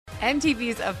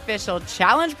MTV's official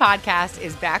Challenge podcast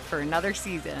is back for another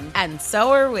season. And so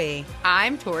are we.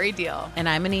 I'm Tori Deal. And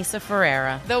I'm Anissa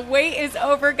Ferreira. The wait is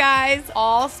over, guys.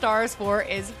 All Stars 4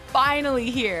 is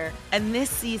finally here. And this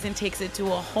season takes it to a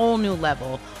whole new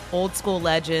level. Old school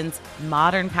legends,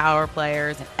 modern power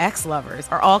players, and ex-lovers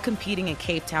are all competing in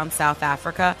Cape Town, South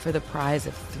Africa for the prize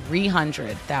of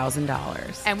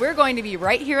 $300,000. And we're going to be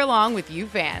right here along with you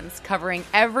fans, covering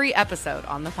every episode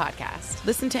on the podcast.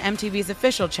 Listen to MTV's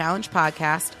official Challenge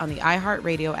podcast on the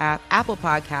iHeartRadio app, Apple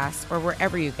Podcasts, or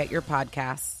wherever you get your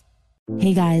podcasts.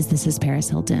 Hey guys, this is Paris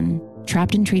Hilton.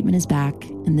 Trapped in Treatment is back,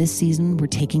 and this season we're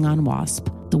taking on WASP,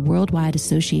 the Worldwide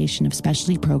Association of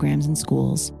Specialty Programs in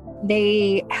Schools.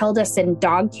 They held us in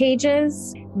dog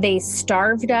cages. They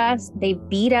starved us. They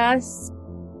beat us.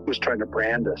 Was trying to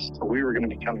brand us. So we were going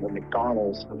to become the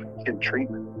McDonald's of kid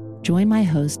treatment. Join my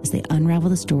host as they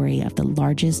unravel the story of the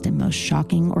largest and most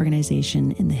shocking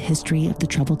organization in the history of the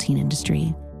troubled teen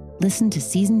industry. Listen to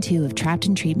Season 2 of Trapped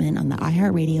in Treatment on the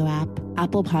iHeartRadio app,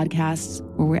 Apple Podcasts,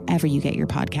 or wherever you get your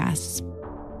podcasts.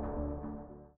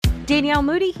 Danielle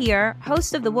Moody here,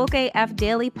 host of the Woke AF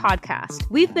Daily podcast.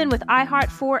 We've been with iHeart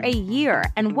for a year,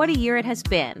 and what a year it has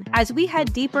been. As we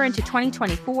head deeper into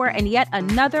 2024 and yet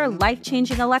another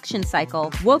life-changing election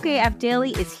cycle, Woke AF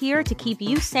Daily is here to keep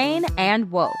you sane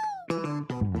and woke.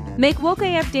 Make Woke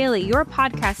AF Daily your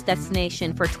podcast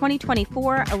destination for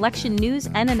 2024 election news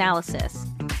and analysis.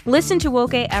 Listen to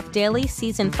Woke AF Daily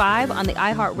Season 5 on the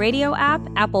iHeartRadio app,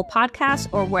 Apple Podcasts,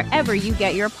 or wherever you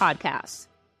get your podcasts.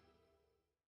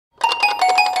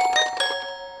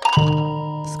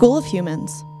 School of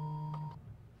Humans.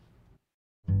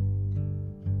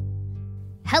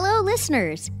 Hello,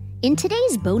 listeners. In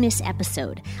today's bonus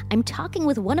episode, I'm talking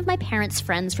with one of my parents'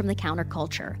 friends from the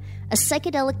counterculture, a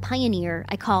psychedelic pioneer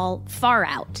I call Far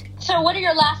Out. So what are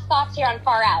your last thoughts here on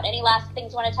Far Out? Any last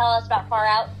things you want to tell us about Far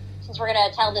Out, since we're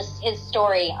going to tell his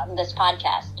story on this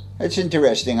podcast? It's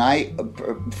interesting.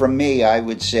 From me, I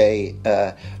would say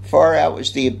Far Out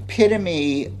was the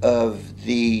epitome of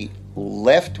the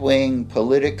left-wing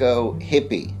politico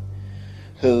hippie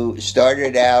who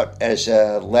started out as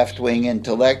a left-wing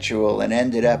intellectual and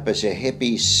ended up as a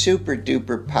hippie,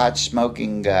 super-duper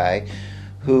pot-smoking guy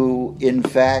who, in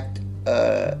fact,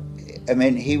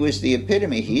 he was the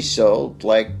epitome. He sold,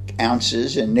 like,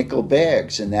 ounces and nickel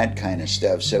bags and that kind of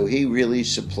stuff, so he really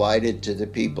supplied it to the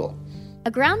people. A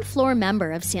ground floor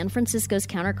member of San Francisco's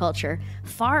counterculture,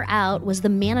 Far Out was the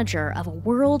manager of a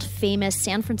world-famous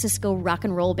San Francisco rock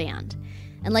and roll band.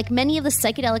 And like many of the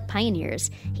psychedelic pioneers,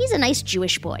 he's a nice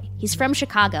Jewish boy. He's from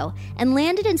Chicago and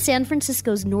landed in San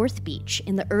Francisco's North Beach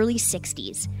in the early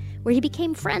 60s, where he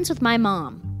became friends with my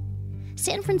mom.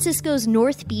 San Francisco's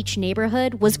North Beach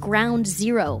neighborhood was ground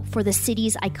zero for the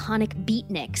city's iconic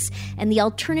beatniks and the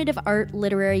alternative art,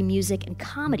 literary, music, and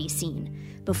comedy scene,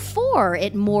 before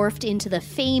it morphed into the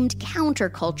famed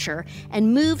counterculture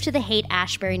and moved to the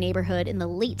Haight-Ashbury neighborhood in the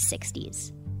late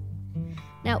 60s.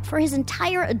 Now, for his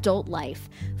entire adult life,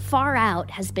 Far Out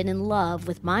has been in love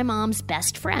with my mom's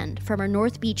best friend from her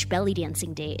North Beach belly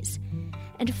dancing days.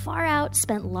 And Far Out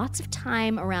spent lots of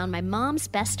time around my mom's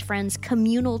best friend's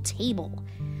communal table,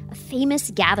 a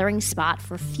famous gathering spot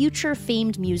for future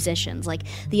famed musicians like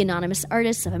the Anonymous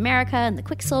Artists of America and the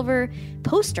Quicksilver,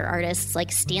 poster artists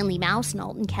like Stanley Mouse and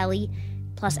Alton Kelly,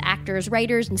 plus actors,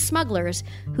 writers, and smugglers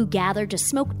who gathered to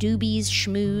smoke doobies,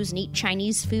 schmooze, and eat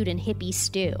Chinese food and hippie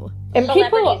stew. And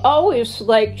people always,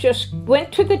 just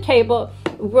went to the table,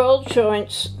 rolled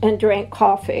joints, and drank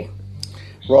coffee.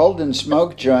 Rolled and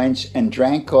smoked joints and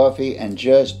drank coffee and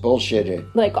just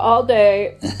bullshitted. Like all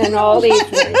day and all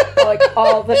evening, like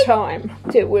all the time.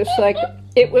 It was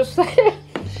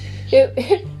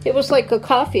like a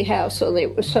coffee house, only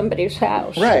it was somebody's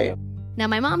house. Right. Now,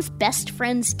 my mom's best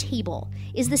friend's table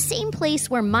is the same place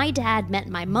where my dad met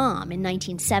my mom in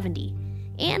 1970,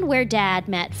 and where Dad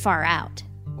met Far Out.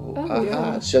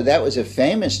 Yeah. So that was a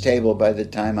famous table by the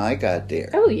time I got there.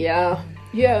 Oh, yeah.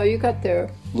 Yeah, you got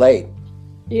there. Late.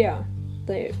 Yeah,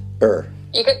 late.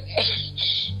 You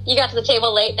got to the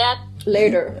table late, Dad?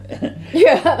 Later.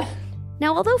 Yeah.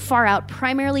 Now, although Far Out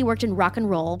primarily worked in rock and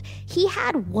roll, he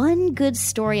had one good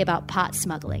story about pot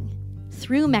smuggling.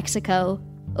 Through Mexico,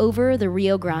 over the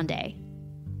Rio Grande.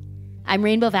 I'm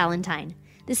Rainbow Valentine.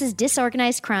 This is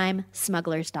Disorganized Crime,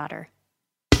 Smuggler's Daughter.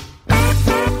 Rolling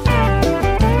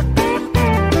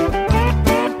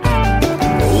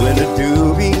a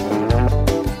doobie,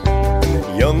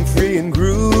 young, free, and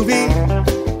groovy,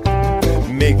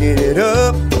 making it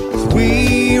up as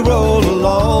we roll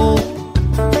along.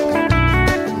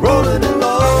 Rolling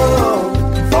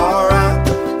along, far out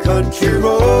country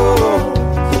road,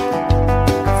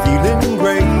 feeling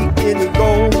great in the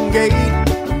Golden Gate.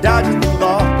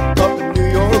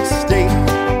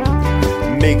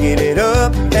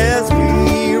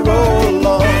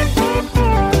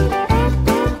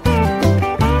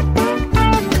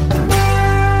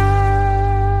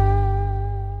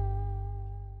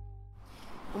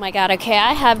 my God, okay,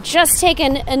 I have just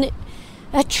taken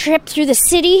a trip through the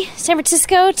city, San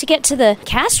Francisco, to get to the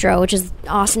Castro, which is an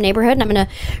awesome neighborhood, and I'm going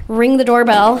to ring the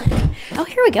doorbell. Oh,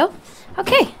 here we go.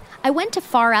 Okay. I went to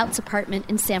Far Out's apartment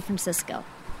in San Francisco.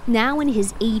 Now in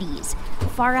his 80s,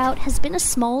 Far Out has been a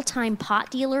small-time pot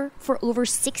dealer for over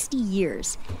 60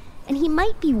 years. And he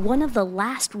might be one of the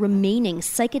last remaining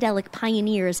psychedelic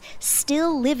pioneers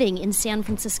still living in San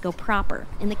Francisco proper,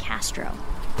 in the Castro.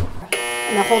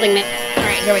 And they're holding me. All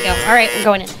right, here we go. All right, we're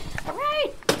going in. All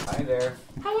right. Hi there.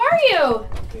 How are you?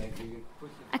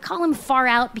 I call him Far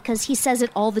Out because he says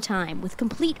it all the time with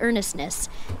complete earnestness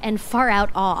and far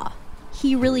out awe.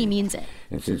 He really means it.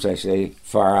 And since I say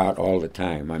far out all the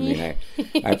time, I mean,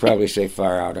 I probably say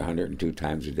far out 102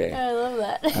 times a day. I love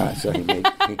that. So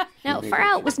Now, Far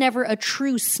Out was never a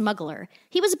true smuggler.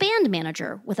 He was a band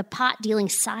manager with a pot-dealing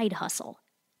side hustle.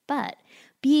 But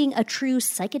being a true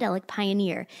psychedelic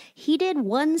pioneer, he did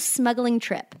one smuggling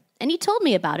trip. And he told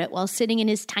me about it while sitting in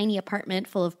his tiny apartment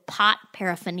full of pot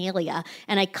paraphernalia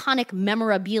and iconic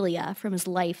memorabilia from his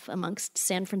life amongst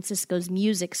San Francisco's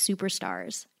music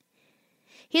superstars.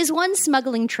 His one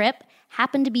smuggling trip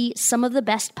happened to be some of the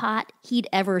best pot he'd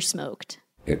ever smoked.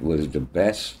 It was the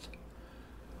best,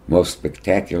 most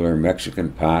spectacular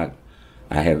Mexican pot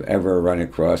I have ever run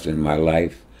across in my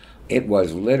life. It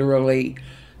was literally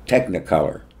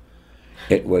Technicolor.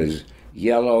 It was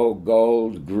yellow,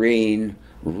 gold, green,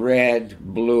 red,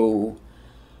 blue,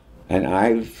 and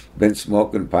I've been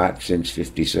smoking pot since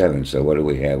 57, so what do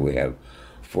we have? We have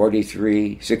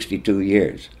 62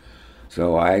 years.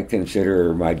 So I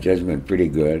consider my judgment pretty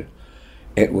good.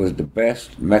 It was the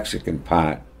best Mexican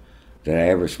pot that I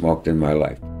ever smoked in my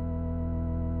life.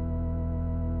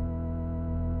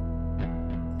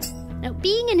 Now,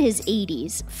 being in his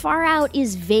 80s, Far Out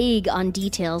is vague on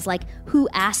details like who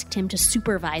asked him to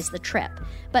supervise the trip.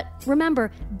 But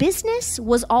remember, business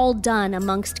was all done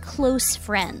amongst close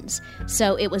friends,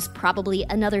 so it was probably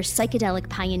another psychedelic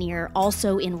pioneer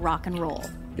also in rock and roll.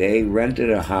 They rented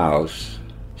a house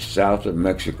south of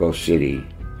Mexico City,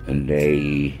 and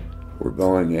they were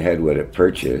going ahead with a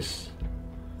purchase,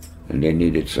 and they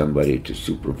needed somebody to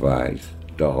supervise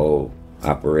the whole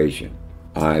operation.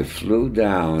 I flew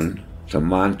down to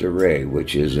Monterrey,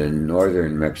 which is in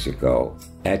northern Mexico.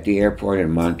 At the airport in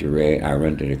Monterrey, I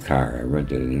rented a car. I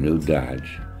rented a new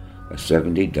Dodge, a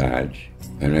 70 Dodge,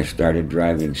 and I started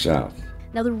driving south.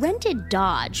 Now, the rented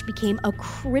Dodge became a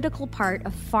critical part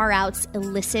of Far Out's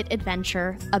illicit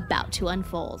adventure about to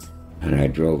unfold. And I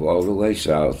drove all the way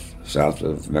south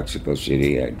of Mexico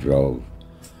City. I drove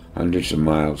hundreds of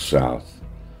miles south,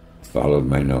 followed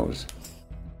my nose.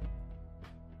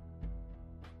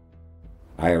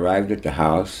 I arrived at the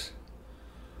house.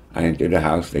 I entered the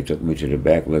house. They took me to the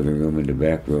back living room and the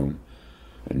back room.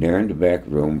 And there in the back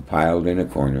room, piled in a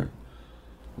corner,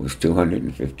 was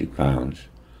 250 pounds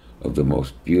of the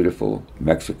most beautiful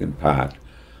Mexican pot,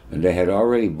 and they had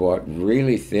already bought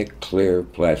really thick, clear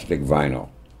plastic vinyl.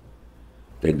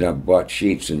 They'd bought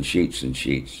sheets and sheets and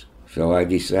sheets. So I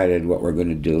decided what we're going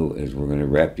to do is we're going to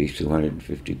wrap these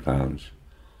 250 pounds,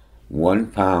 1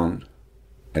 pound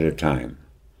at a time.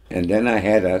 And then I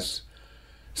had us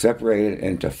separated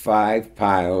into 5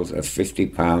 piles of 50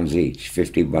 pounds each,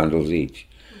 50 bundles each.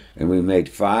 And we made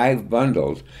 5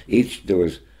 bundles. Each, there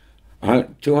was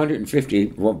 250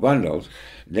 bundles.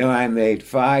 Then I made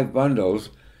 5 bundles.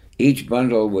 Each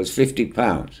bundle was 50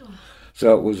 pounds.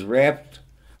 So it was wrapped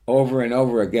over and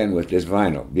over again with this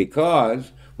vinyl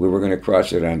because we were going to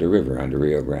cross it on the river, on the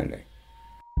Rio Grande.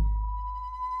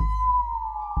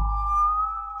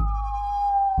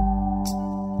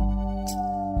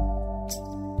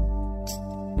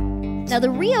 Now, the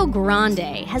Rio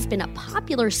Grande has been a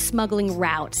popular smuggling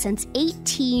route since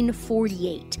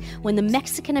 1848, when the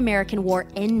Mexican-American War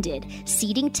ended,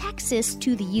 ceding Texas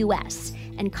to the U.S.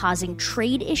 and causing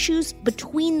trade issues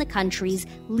between the countries,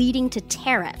 leading to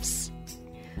tariffs.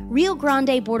 Rio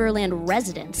Grande borderland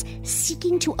residents,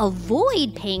 seeking to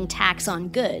avoid paying tax on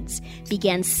goods,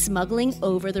 began smuggling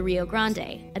over the Rio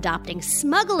Grande, adopting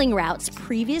smuggling routes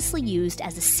previously used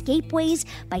as escapeways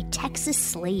by Texas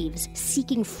slaves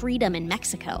seeking freedom in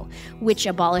Mexico, which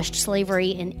abolished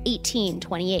slavery in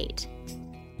 1828.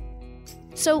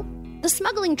 So, the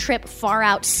smuggling trip Far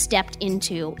Out stepped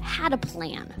into had a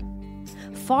plan.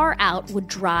 Far Out would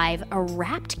drive a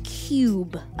wrapped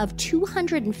cube of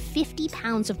 250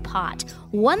 pounds of pot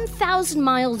 1,000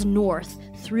 miles north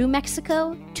through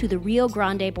Mexico to the Rio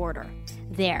Grande border.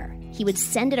 There, he would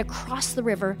send it across the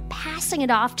river, passing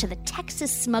it off to the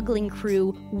Texas smuggling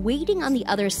crew waiting on the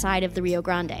other side of the Rio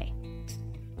Grande.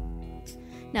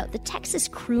 Now, the Texas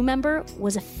crew member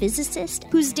was a physicist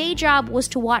whose day job was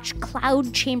to watch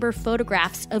cloud chamber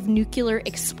photographs of nuclear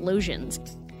explosions.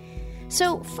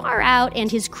 So Far Out and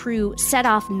his crew set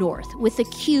off north with a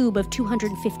cube of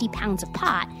 250 pounds of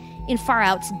pot in Far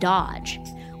Out's Dodge,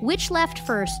 which left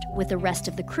first with the rest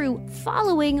of the crew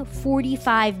following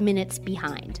 45 minutes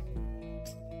behind.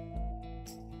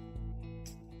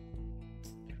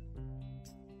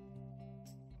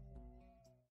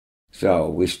 So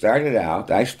we started out,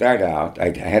 I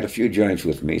had a few joints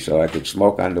with me so I could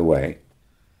smoke on the way.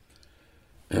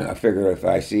 I figure if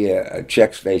I see a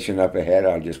check station up ahead,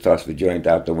 I'll just toss the joint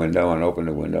out the window and open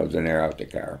the windows and air out the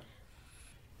car.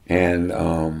 And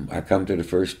I come to the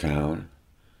first town,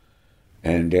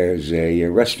 and there's a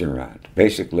restaurant.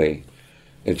 Basically,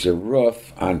 it's a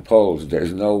roof on poles.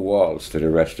 There's no walls to the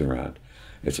restaurant.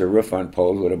 It's a roof on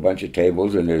poles with a bunch of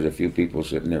tables, and there's a few people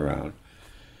sitting around.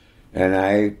 And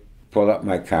I pull up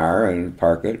my car and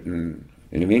park it, and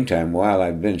in the meantime, while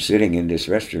I've been sitting in this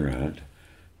restaurant,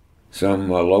 some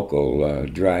local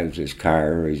drives his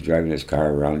car. He's driving his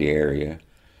car around the area,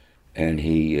 and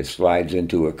he slides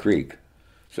into a creek.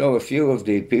 So a few of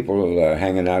the people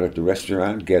hanging out at the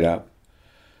restaurant get up.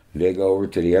 They go over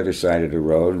to the other side of the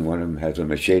road, and one of them has a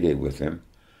machete with him.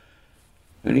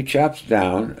 And he chops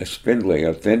down a spindly,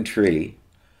 a thin tree,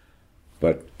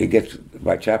 but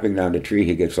by chopping down the tree,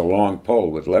 he gets a long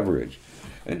pole with leverage.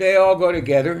 And they all go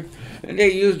together, and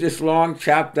they use this long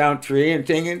chopped down tree and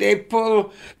thing, and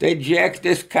they jack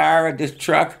this car, this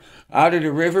truck out of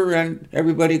the river, and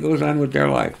everybody goes on with their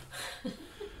life.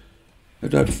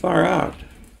 But that's Far Out.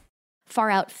 Far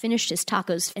Out finished his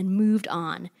tacos and moved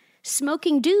on,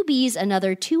 smoking doobies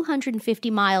another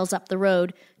 250 miles up the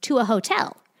road to a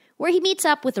hotel, where he meets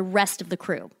up with the rest of the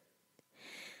crew.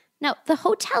 Now, the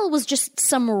hotel was just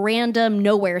some random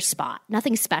nowhere spot,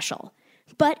 nothing special.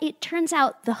 But it turns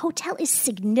out the hotel is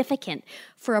significant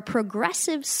for a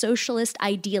progressive socialist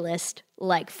idealist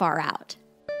like Far Out.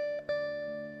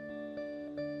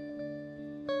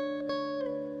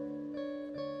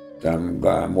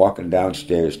 I'm walking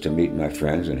downstairs to meet my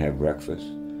friends and have breakfast.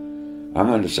 I'm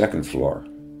on the second floor.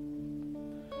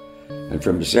 And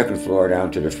from the second floor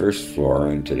down to the first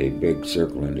floor into the big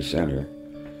circle in the center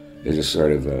is a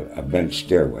sort of a bent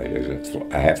stairway. There's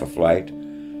a half a flight,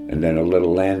 and then a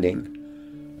little landing,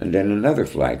 and then another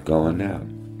flight going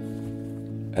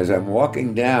down. As I'm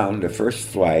walking down the first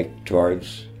flight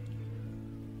towards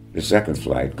the second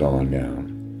flight going down,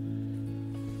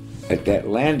 at that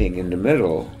landing in the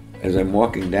middle, as I'm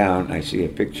walking down, I see a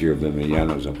picture of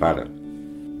Emiliano Zapata,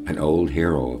 an old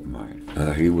hero of mine.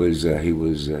 He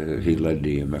led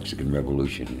the Mexican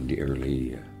Revolution in the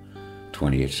early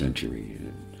 20th century.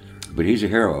 But he's a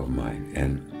hero of mine,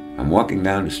 and I'm walking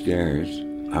down the stairs.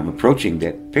 I'm approaching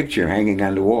that picture hanging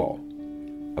on the wall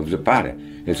of Zapata.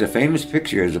 It's a famous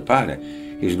picture of Zapata.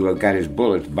 He's got his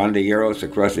bullets, banderillas,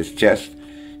 across his chest.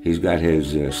 He's got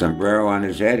his sombrero on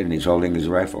his head, and he's holding his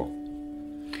rifle.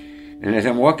 And as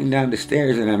I'm walking down the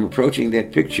stairs and I'm approaching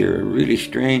that picture, a really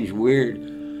strange, weird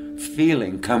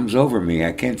feeling comes over me.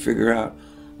 I can't figure out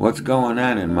what's going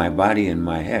on in my body and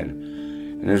my head.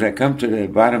 And as I come to the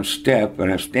bottom step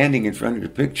and I'm standing in front of the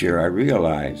picture, I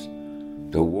realize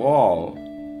the wall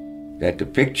that the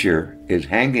picture is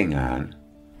hanging on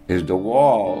is the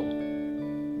wall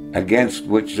against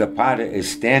which Zapata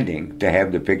is standing to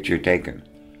have the picture taken.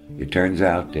 It turns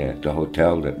out that the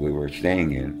hotel that we were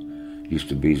staying in used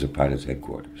to be Zapata's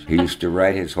headquarters. He used to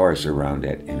ride his horse around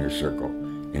that inner circle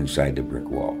inside the brick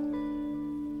wall.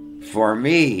 For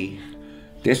me,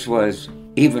 this was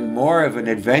even more of an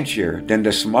adventure than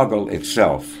the smuggle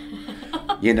itself.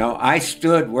 You know, I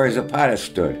stood where Zapata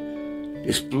stood.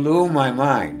 This blew my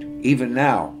mind. Even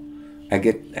now, I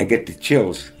get the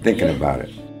chills thinking about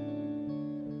it.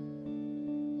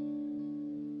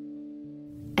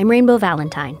 I'm Rainbow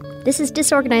Valentine. This is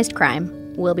Disorganized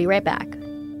Crime. We'll be right back.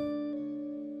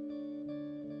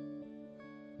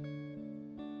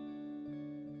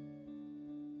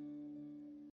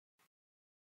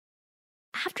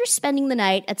 After spending the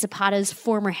night at Zapata's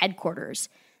former headquarters,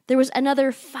 there was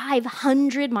another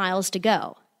 500 miles to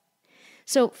go.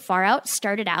 So Far Out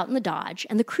started out in the Dodge,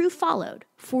 and the crew followed,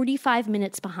 45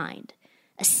 minutes behind,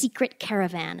 a secret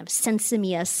caravan of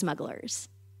Sensimilla smugglers.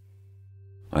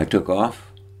 I took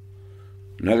off.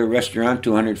 Another restaurant,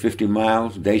 250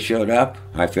 miles. They showed up.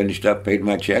 I finished up, paid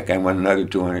my check. I went another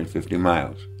 250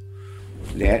 miles.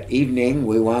 That evening,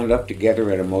 we wound up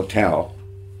together at a motel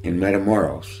in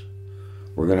Matamoros.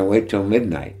 We're going to wait till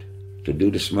midnight to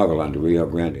do the smuggle on the Rio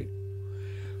Grande.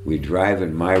 We drive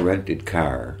in my rented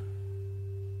car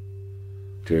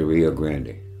to the Rio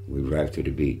Grande. We drive to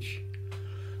the beach.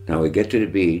 Now we get to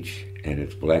the beach, and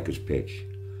it's black as pitch.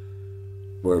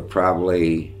 We're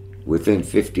probably within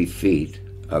 50 feet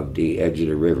of the edge of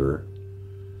the river.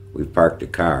 We've parked the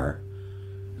car,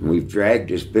 and we've dragged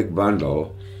this big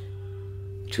bundle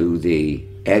to the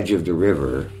edge of the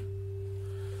river,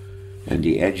 and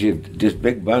the edge of this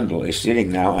big bundle is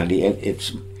sitting now on the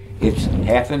edge. It's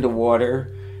half in the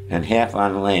water and half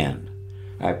on land.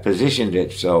 I positioned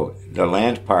it so the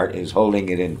land part is holding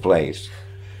it in place.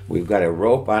 We've got a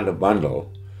rope on the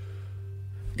bundle.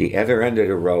 The other end of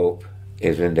the rope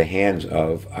is in the hands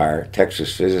of our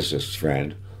Texas physicist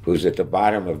friend, who's at the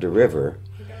bottom of the river.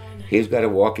 He's got a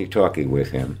walkie-talkie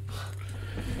with him,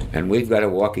 and we've got a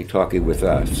walkie-talkie with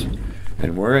us.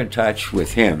 And we're in touch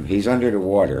with him. He's under the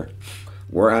water.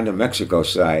 We're on the Mexico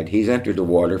side. He's entered the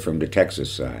water from the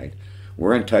Texas side.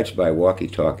 We're in touch by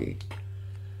walkie-talkie.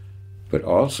 But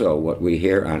also what we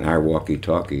hear on our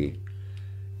walkie-talkie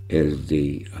is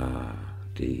the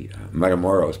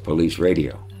Matamoros police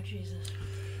radio. Oh, Jesus.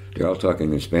 They're all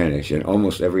talking in Spanish, and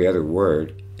almost every other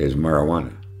word is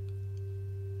marijuana.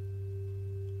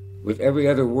 With every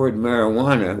other word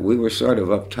marijuana, we were sort of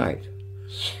uptight.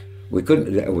 We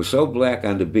couldn't. It was so black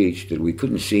on the beach that we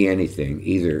couldn't see anything,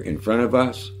 either in front of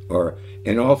us or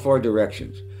in all four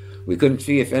directions. We couldn't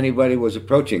see if anybody was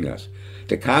approaching us.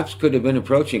 The cops could have been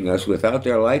approaching us without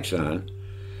their lights on.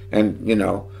 And, you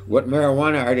know, what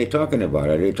marijuana are they talking about?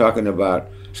 Are they talking about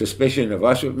suspicion of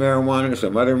us with marijuana,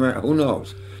 some other marijuana? Who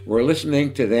knows? We're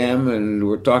listening to them, and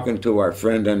we're talking to our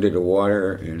friend under the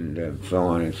water, and so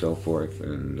on and so forth.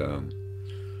 And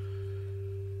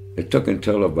it took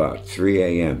until about 3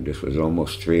 a.m., this was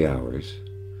almost 3 hours,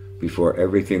 before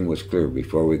everything was clear,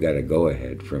 before we got a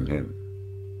go-ahead from him.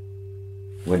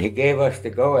 When he gave us the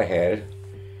go-ahead,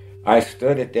 I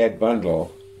stood at that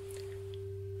bundle,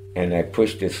 and I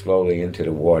pushed it slowly into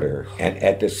the water. And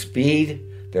at the speed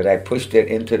that I pushed it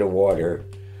into the water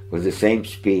was the same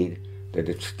speed that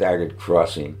it started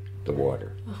crossing the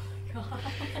water. Oh my God.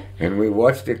 And we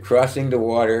watched it crossing the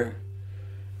water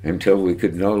until we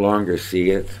could no longer see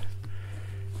it.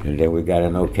 And then we got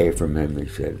an okay from him. He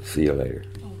said, "See you later."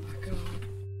 Oh my God.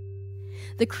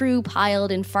 The crew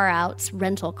piled in Far Out's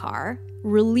rental car,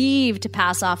 relieved to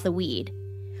pass off the weed,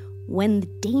 when the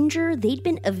danger they'd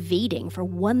been evading for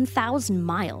 1,000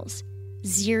 miles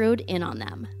zeroed in on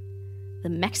them. The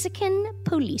Mexican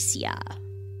Policia.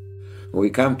 We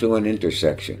come to an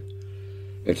intersection.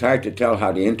 It's hard to tell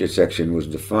how the intersection was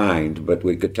defined, but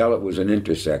we could tell it was an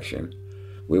intersection.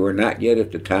 We were not yet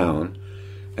at the town,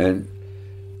 and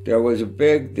there was a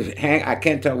big I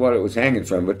can't tell what it was hanging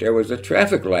from, but there was a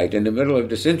traffic light in the middle of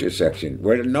this intersection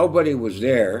where nobody was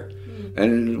there.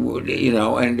 And, you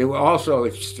know, and also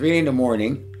it's 3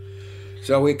 a.m.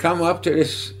 So we come up to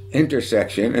this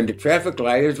intersection, and the traffic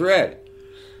light is red.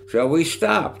 So we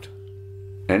stopped.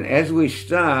 And as we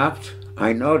stopped,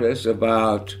 I noticed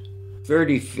about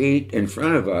 30 feet in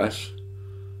front of us,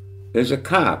 there's a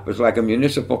cop. It's like a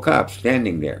municipal cop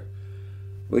standing there,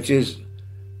 which is,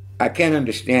 I can't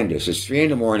understand this. It's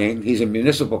 3 a.m. He's a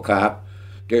municipal cop.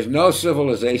 There's no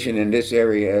civilization in this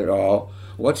area at all.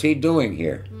 What's he doing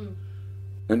here?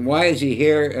 And why is he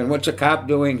here? And what's a cop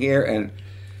doing here?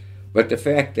 But the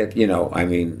fact that, you know, I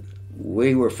mean,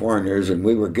 we were foreigners and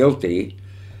we were guilty,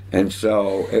 and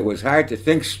so it was hard to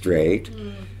think straight.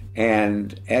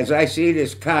 And as I see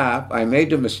this cop, I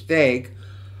made the mistake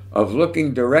of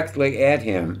looking directly at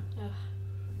him,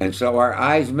 and so our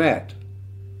eyes met.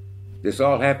 This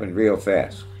all happened real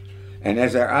fast. And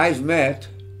as our eyes met,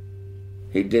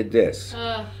 he did this.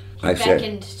 He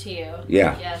beckoned to you.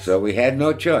 Yeah, Yes. So we had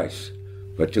no choice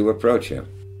but to approach him.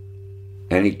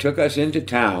 And he took us into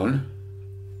town,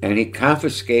 and he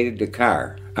confiscated the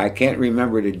car. I can't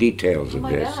remember the details of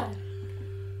this. God.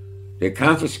 They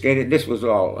confiscated, this was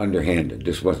all underhanded,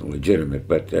 this wasn't legitimate,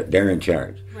 but they're in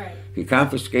charge. Right. He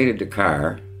confiscated the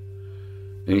car,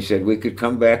 and he said we could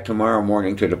come back tomorrow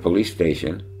morning to the police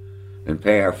station and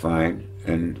pay our fine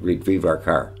and retrieve our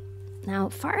car. Now,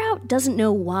 Far Out doesn't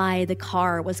know why the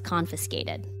car was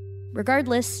confiscated.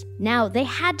 Regardless, now they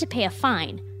had to pay a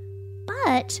fine.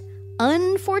 But,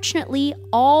 unfortunately,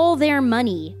 all their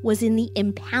money was in the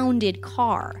impounded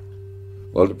car.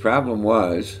 Well, the problem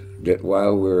was that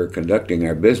while we were conducting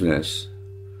our business,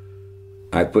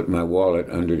 I put my wallet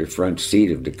under the front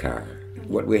seat of the car.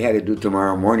 What we had to do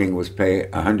tomorrow morning was pay a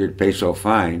 100 peso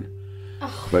fine,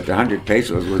 but the 100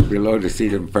 pesos was below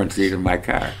the front seat of my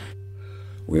car.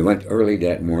 We went early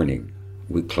that morning.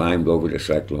 We climbed over the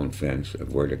cyclone fence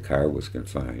of where the car was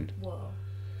confined. Whoa.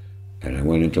 And I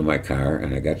went into my car,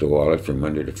 and I got the wallet from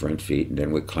under the front seat, and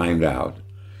then we climbed out.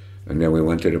 And then we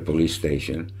went to the police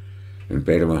station and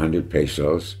paid them 100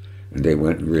 pesos, and they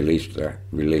went and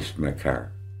released my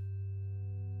car.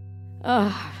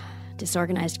 Ugh,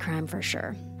 disorganized crime for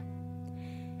sure.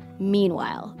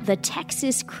 Meanwhile, the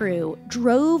Texas crew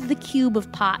drove the cube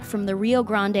of pot from the Rio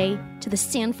Grande to the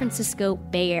San Francisco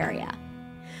Bay Area.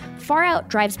 Far Out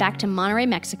drives back to Monterrey,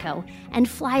 Mexico, and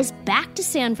flies back to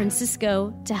San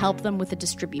Francisco to help them with the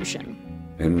distribution.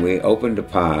 And we opened the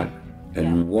pot,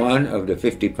 and one of the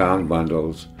 50-pound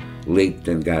bundles leaked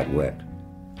and got wet.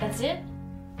 That's it?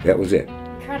 That was it.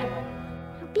 Incredible.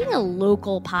 Being a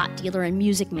local pot dealer and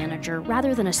music manager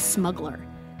rather than a smuggler,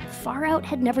 Far Out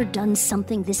had never done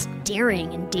something this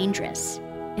daring and dangerous,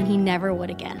 and he never would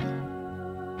again.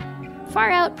 Far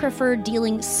Out preferred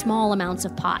dealing small amounts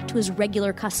of pot to his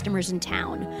regular customers in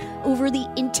town over the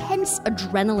intense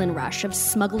adrenaline rush of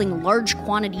smuggling large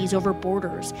quantities over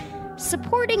borders,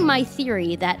 supporting my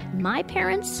theory that my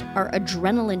parents are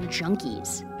adrenaline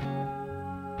junkies.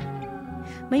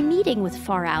 My meeting with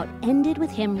Far Out ended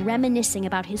with him reminiscing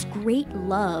about his great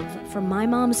love for my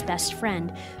mom's best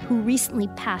friend, who recently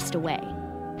passed away.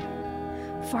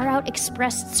 Far Out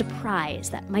expressed surprise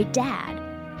that my dad,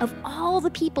 of all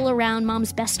the people around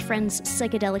Mom's best friend's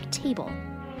psychedelic table,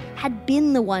 had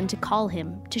been the one to call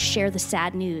him to share the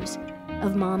sad news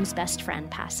of Mom's best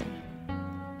friend passing.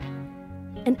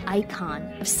 An icon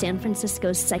of San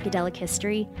Francisco's psychedelic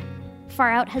history,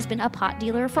 Far Out has been a pot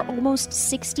dealer for almost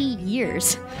 60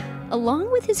 years,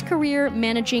 along with his career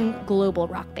managing global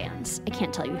rock bands. I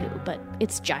can't tell you who, but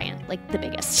it's giant, like the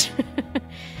biggest.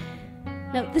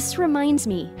 Now, this reminds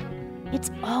me,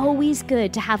 it's always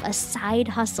good to have a side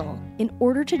hustle in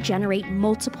order to generate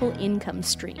multiple income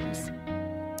streams.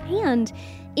 And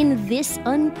in this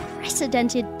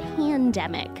unprecedented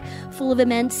pandemic, full of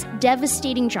immense,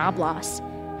 devastating job loss,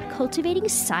 cultivating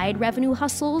side revenue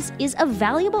hustles is a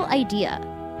valuable idea.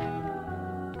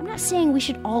 I'm not saying we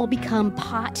should all become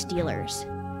pot dealers,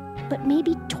 but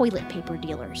maybe toilet paper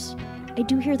dealers. I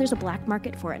do hear there's a black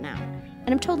market for it now,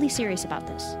 and I'm totally serious about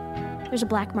this. There's a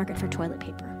black market for toilet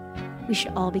paper. We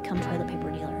should all become toilet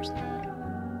paper dealers.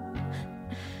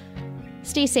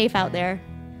 Stay safe out there.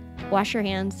 Wash your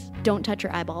hands. Don't touch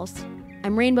your eyeballs.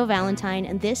 I'm Rainbow Valentine,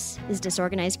 and this is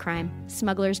Disorganized Crime,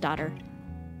 Smuggler's Daughter.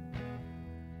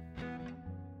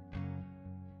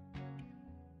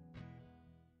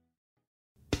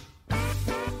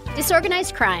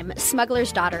 Disorganized Crime,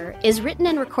 Smuggler's Daughter is written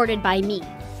and recorded by me,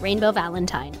 Rainbow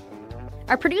Valentine.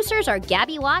 Our producers are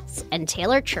Gabby Watts and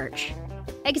Taylor Church.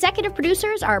 Executive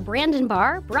producers are Brandon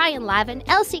Barr, Brian Lavin,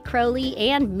 Elsie Crowley,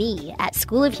 and me at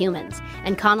School of Humans,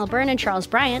 and Connell Byrne and Charles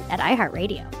Bryant at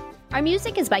iHeartRadio. Our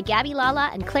music is by Gabby Lala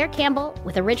and Claire Campbell,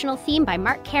 with original theme by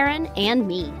Mark Karen and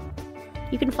me.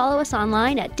 You can follow us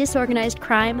online at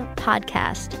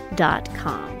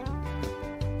disorganizedcrimepodcast.com.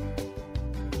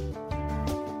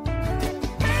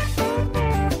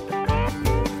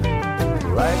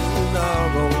 Writing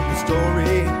our own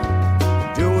story,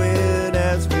 doing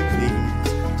as we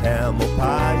please.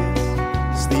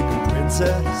 Tamalpais, sleeping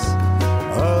princess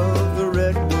of the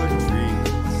redwood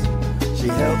trees. She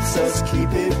helps us keep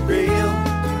it real.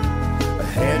 A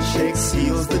handshake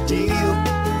seals the deal.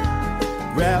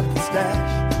 Grab the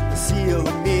stash, seal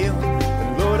the meal,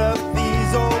 and load up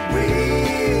these old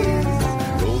wheels.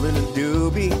 Rolling a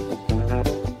doobie,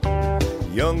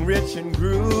 young, rich, and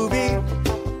groovy.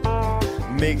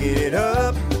 Making it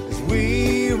up as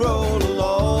we roll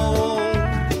along.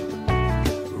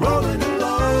 Rolling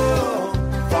along,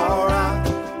 far out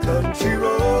country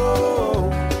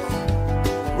road.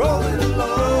 Rolling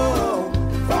along,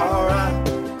 far out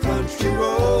country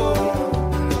road.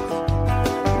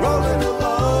 Rolling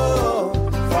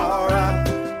along, far out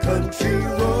country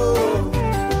road.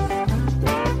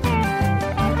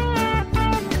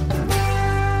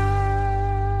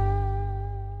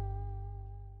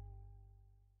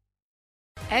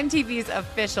 MTV's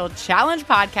official Challenge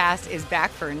podcast is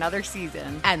back for another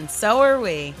season. And so are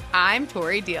we. I'm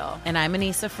Tori Deal. And I'm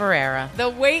Anissa Ferreira. The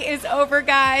wait is over,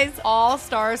 guys. All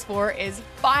Stars 4 is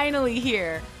finally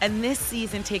here. And this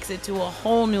season takes it to a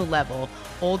whole new level.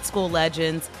 Old school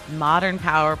legends, modern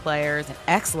power players, and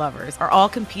ex-lovers are all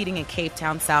competing in Cape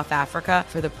Town, South Africa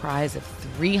for the prize of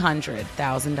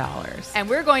 $300,000. And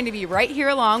we're going to be right here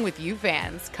along with you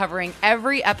fans, covering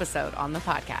every episode on the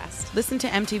podcast. Listen to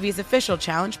MTV's official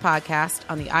Challenge podcast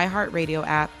on the iHeartRadio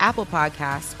app, Apple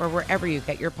Podcasts, or wherever you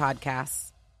get your podcasts.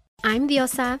 I'm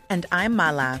Diosa. And I'm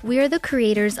Mala. We're the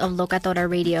creators of Locatora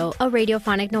Radio, a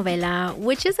radiophonic novela,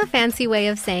 which is a fancy way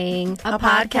of saying a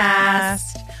podcast.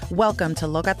 Welcome to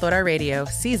Locatora Radio,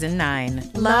 Season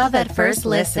 9. Love at First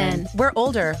Listen. We're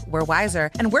older, we're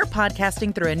wiser, and we're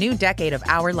podcasting through a new decade of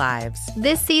our lives.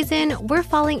 This season, we're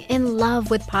falling in love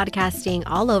with podcasting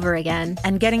all over again.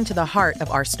 And getting to the heart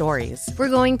of our stories. We're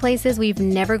going places we've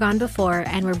never gone before,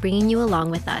 and we're bringing you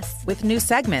along with us. With new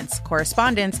segments,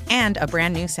 correspondence, and a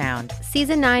brand new sound.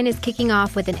 Season 9 is kicking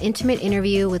off with an intimate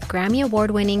interview with Grammy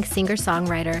Award-winning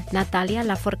singer-songwriter Natalia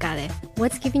Lafourcade.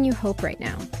 What's giving you hope right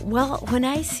now? Well, when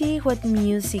I see what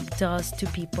music does to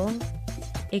people,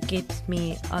 it gives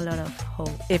me a lot of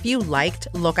hope. If you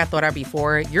liked Locatora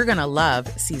before, you're going to love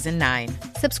Season 9.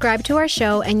 Subscribe to our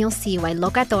show and you'll see why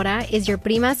Locatora is your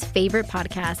prima's favorite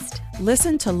podcast.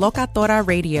 Listen to Locatora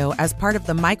Radio as part of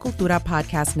the My Cultura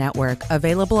Podcast Network,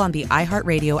 available on the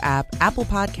iHeartRadio app, Apple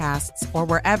Podcasts, or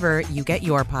wherever you get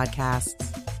your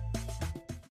podcasts.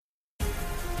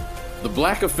 The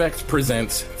Black Effect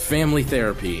presents Family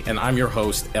Therapy, and I'm your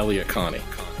host, Elliot Connie.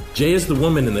 Jay is the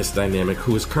woman in this dynamic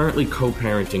who is currently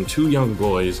co-parenting 2 young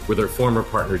boys with her former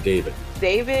partner, David.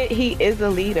 David, he is a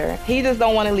leader. He just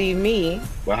don't want to leave me.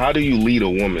 But how do you lead a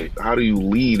woman? How do you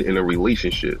lead in a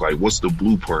relationship? Like, what's the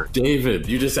blueprint? David,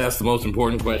 you just asked the most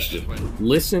important question.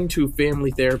 Listen to Family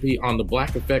Therapy on the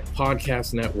Black Effect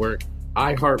Podcast Network,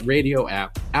 iHeartRadio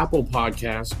app, Apple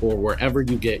Podcasts, or wherever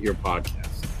you get your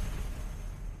podcasts.